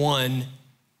someone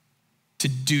to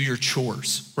do your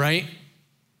chores, right?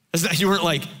 You weren't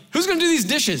like, who's gonna do these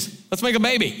dishes? Let's make a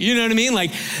baby. You know what I mean?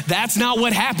 Like, that's not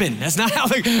what happened. That's not how,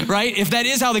 right? If that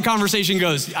is how the conversation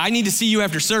goes, I need to see you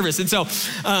after service. And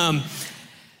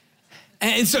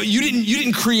so you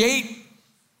didn't create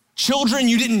children.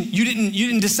 You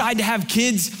didn't decide to have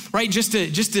kids, right? Just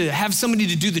to have somebody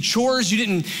to do the chores. You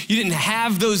didn't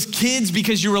have those kids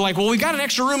because you were like, well, we got an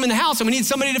extra room in the house and we need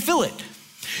somebody to fill it.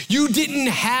 You didn't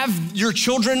have your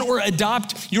children or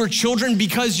adopt your children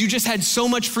because you just had so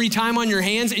much free time on your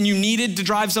hands and you needed to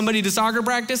drive somebody to soccer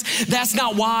practice. That's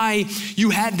not why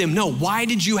you had them. No, why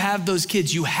did you have those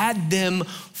kids? You had them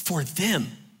for them.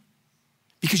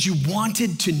 Because you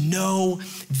wanted to know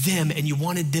them and you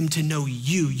wanted them to know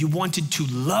you. You wanted to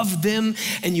love them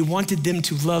and you wanted them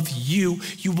to love you.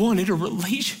 You wanted a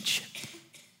relationship.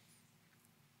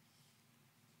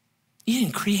 You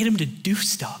didn't create them to do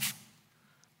stuff.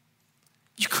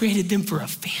 You created them for a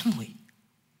family,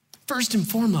 first and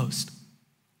foremost.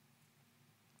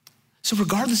 So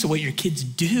regardless of what your kids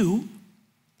do,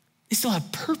 they still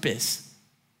have purpose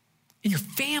in your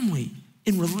family,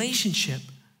 in relationship.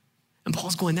 And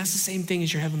Paul's going, that's the same thing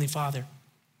as your heavenly Father.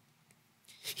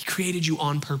 He created you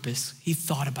on purpose. He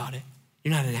thought about it.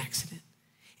 You're not an accident.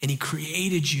 And he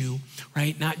created you,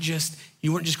 right?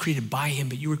 You weren't just created by him,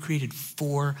 but you were created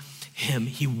for him.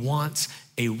 He wants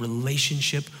a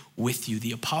relationship with you.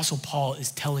 The Apostle Paul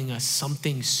is telling us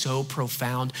something so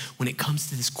profound when it comes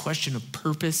to this question of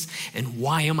purpose and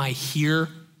why am I here?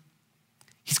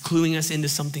 He's cluing us into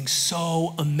something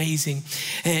so amazing.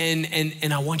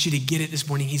 And I want you to get it this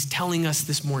morning. He's telling us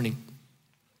this morning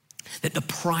that the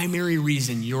primary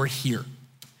reason you're here,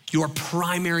 your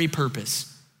primary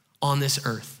purpose on this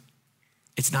earth,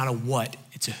 it's not a what,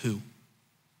 it's a who.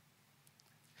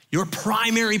 Your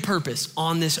primary purpose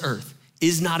on this earth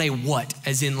is not a what,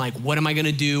 as in like, what am I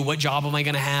gonna do? What job am I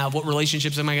gonna have? What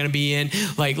relationships am I gonna be in?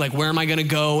 Like where am I gonna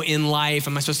go in life?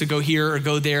 Am I supposed to go here or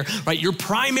go there, right? Your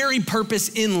primary purpose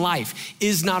in life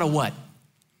is not a what,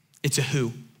 it's a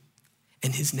who.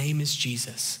 And his name is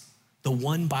Jesus, the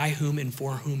one by whom and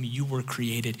for whom you were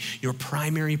created. Your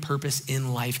primary purpose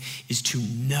in life is to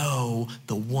know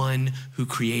the one who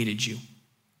created you.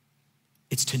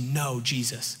 It's to know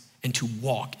Jesus and to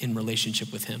walk in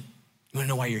relationship with him. You wanna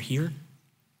know why you're here?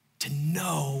 To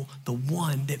know the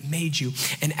one that made you.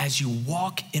 And as you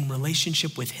walk in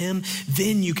relationship with him,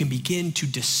 then you can begin to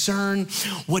discern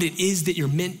what it is that you're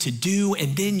meant to do.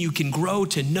 And then you can grow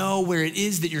to know where it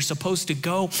is that you're supposed to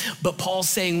go. But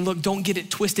Paul's saying, look, don't get it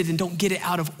twisted and don't get it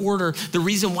out of order. The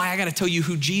reason why I gotta tell you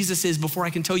who Jesus is before I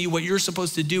can tell you what you're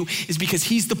supposed to do is because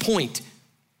he's the point.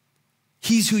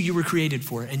 He's who you were created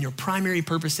for. And your primary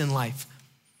purpose in life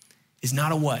is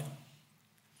not a what,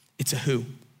 it's a who.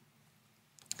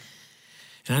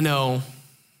 And I know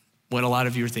what a lot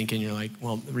of you are thinking. You're like,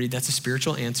 well, Reed, that's a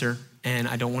spiritual answer, and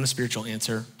I don't want a spiritual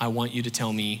answer. I want you to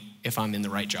tell me if I'm in the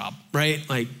right job, right?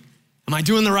 Like, am I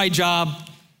doing the right job?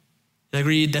 Like,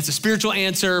 Reed, that's a spiritual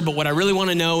answer, but what I really want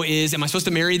to know is, am I supposed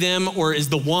to marry them, or is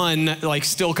the one like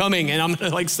still coming and I'm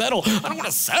gonna like settle? I don't want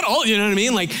to settle, you know what I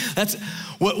mean? Like, that's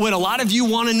what a lot of you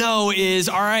want to know is,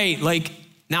 all right, like,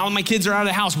 now my kids are out of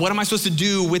the house, what am I supposed to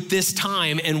do with this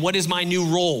time, and what is my new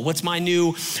role? What's my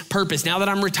new purpose? Now that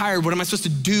I'm retired, what am I supposed to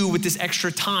do with this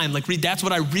extra time? Like, Reed, that's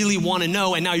what I really want to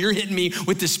know, and now you're hitting me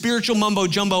with this spiritual mumbo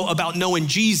jumbo about knowing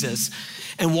Jesus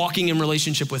and walking in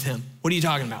relationship with him. What are you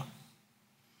talking about?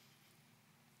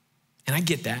 And I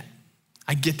get that.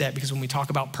 I get that because when we talk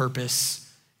about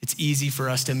purpose, it's easy for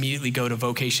us to immediately go to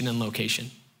vocation and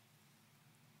location.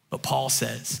 But Paul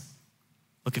says,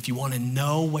 look, if you want to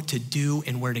know what to do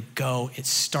and where to go, it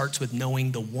starts with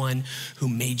knowing the one who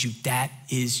made you. That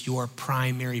is your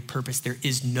primary purpose. There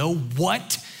is no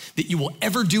what that you will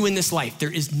ever do in this life.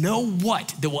 There is no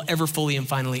what that will ever fully and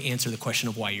finally answer the question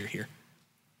of why you're here.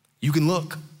 You can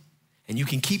look, and you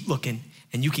can keep looking,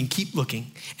 and you can keep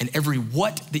looking, and every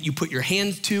what that you put your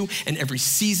hand to and every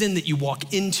season that you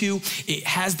walk into, it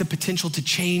has the potential to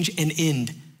change and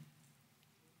end.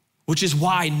 Which is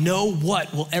why no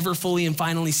what will ever fully and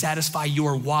finally satisfy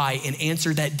your why and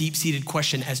answer that deep-seated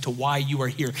question as to why you are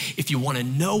here. If you want to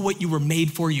know what you were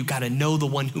made for, you got to know the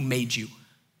one who made you.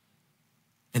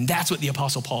 And that's what the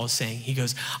Apostle Paul is saying. He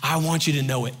goes, I want you to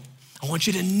know it. I want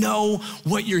you to know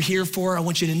what you're here for. I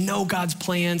want you to know God's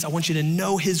plans. I want you to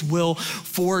know his will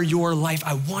for your life.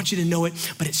 I want you to know it,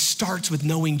 but it starts with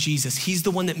knowing Jesus. He's the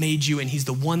one that made you, and he's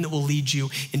the one that will lead you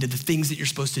into the things that you're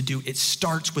supposed to do. It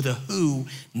starts with a who,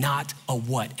 not a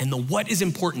what. And the what is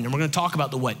important, and we're gonna talk about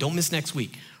the what. Don't miss next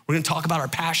week. We're gonna talk about our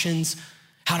passions,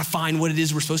 how to find what it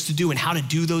is we're supposed to do, and how to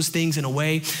do those things in a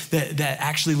way that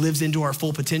actually lives into our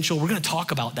full potential. We're gonna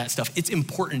talk about that stuff. It's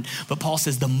important, but Paul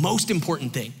says the most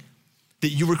important thing that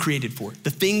you were created for,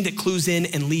 the thing that clues in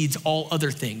and leads all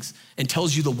other things and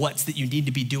tells you the what's that you need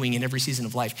to be doing in every season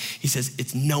of life. He says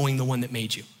it's knowing the one that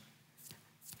made you.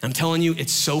 I'm telling you,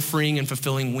 it's so freeing and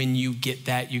fulfilling when you get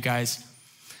that, you guys,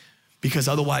 because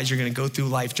otherwise you're gonna go through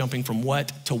life jumping from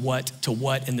what to what to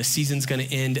what, and the season's gonna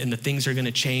end and the things are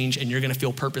gonna change and you're gonna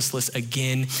feel purposeless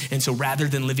again. And so rather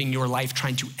than living your life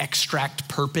trying to extract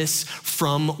purpose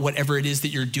from whatever it is that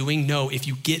you're doing, no, if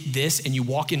you get this and you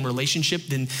walk in relationship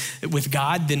then with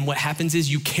God, then what happens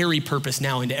is you carry purpose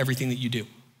now into everything that you do.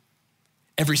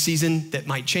 Every season that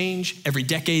might change, every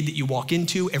decade that you walk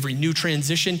into, every new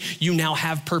transition, you now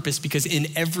have purpose because in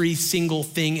every single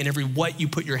thing and every what you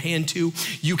put your hand to,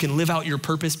 you can live out your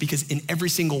purpose because in every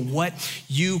single what,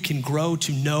 you can grow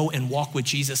to know and walk with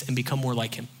Jesus and become more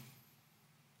like him.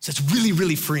 So it's really,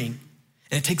 really freeing.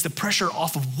 And it takes the pressure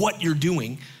off of what you're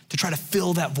doing to try to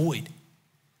fill that void.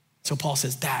 So Paul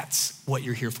says that's what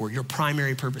you're here for. Your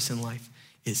primary purpose in life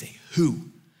is a who,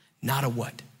 not a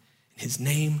what. His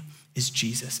name is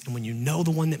Jesus. And when you know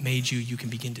the one that made you, you can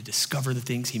begin to discover the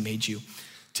things he made you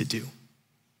to do.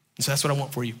 And so that's what I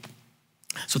want for you.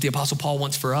 That's what the Apostle Paul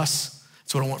wants for us.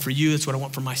 That's what I want for you. That's what I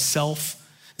want for myself.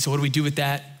 And so what do we do with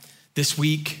that this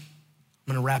week?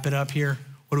 I'm gonna wrap it up here.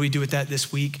 What do we do with that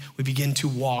this week? We begin to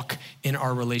walk in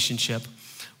our relationship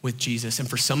with Jesus. And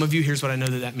for some of you, here's what I know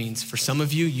that means. For some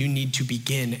of you, you need to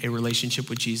begin a relationship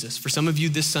with Jesus. For some of you,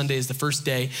 this Sunday is the first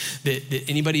day that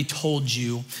anybody told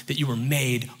you that you were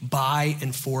made by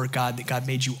and for God, that God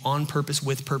made you on purpose,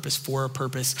 with purpose, for a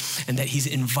purpose, and that he's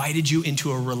invited you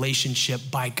into a relationship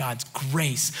by God's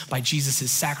grace, by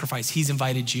Jesus' sacrifice. He's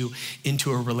invited you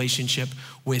into a relationship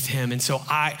with him. And so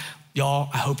y'all,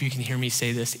 I hope you can hear me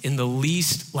say this in the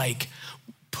least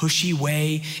pushy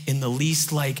way, in the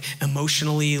least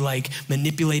emotionally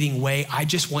manipulating way. I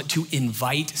just want to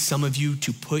invite some of you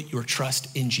to put your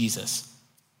trust in Jesus.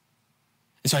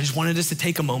 And so I just wanted us to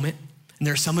take a moment. And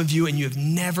there are some of you and you have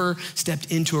never stepped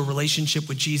into a relationship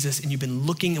with Jesus and you've been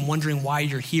looking and wondering why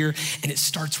you're here. And it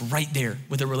starts right there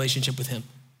with a relationship with him.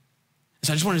 And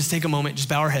so I just wanted to take a moment, just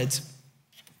bow our heads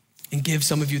and give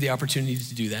some of you the opportunity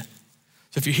to do that.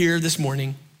 So if you're here this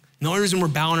morning, and the only reason we're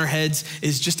bowing our heads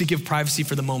is just to give privacy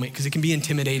for the moment because it can be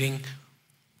intimidating.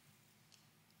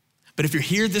 But if you're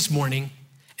here this morning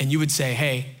and you would say,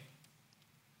 hey,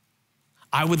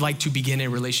 I would like to begin a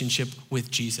relationship with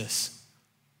Jesus.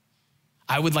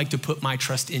 I would like to put my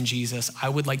trust in Jesus. I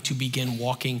would like to begin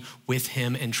walking with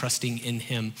him and trusting in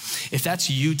him. If that's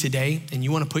you today and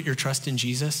you want to put your trust in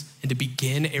Jesus and to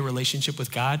begin a relationship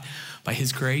with God by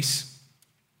his grace,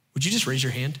 would you just raise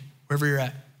your hand wherever you're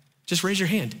at? Just raise your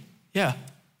hand. Yeah.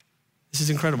 This is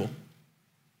incredible.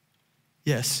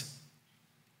 Yes.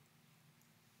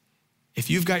 If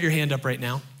you've got your hand up right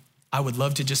now, I would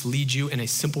love to just lead you in a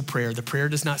simple prayer. The prayer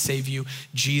does not save you.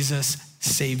 Jesus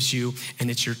saves you, and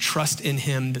it's your trust in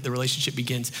him that the relationship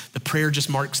begins. The prayer just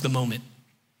marks the moment.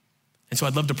 And so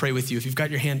I'd love to pray with you. If you've got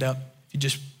your hand up, if you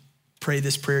just pray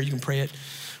this prayer, you can pray it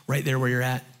right there where you're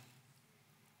at.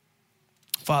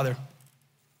 Father,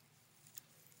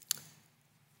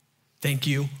 thank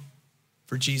you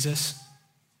for Jesus.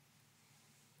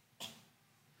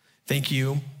 Thank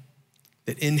you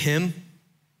that in him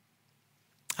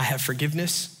I have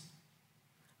forgiveness,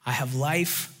 I have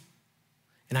life,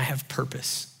 and I have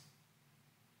purpose.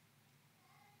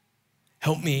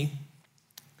 Help me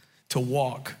to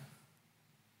walk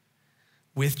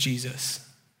with Jesus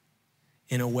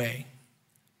in a way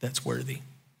that's worthy.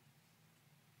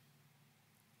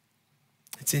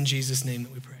 It's in Jesus' name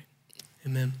that we pray.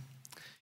 Amen.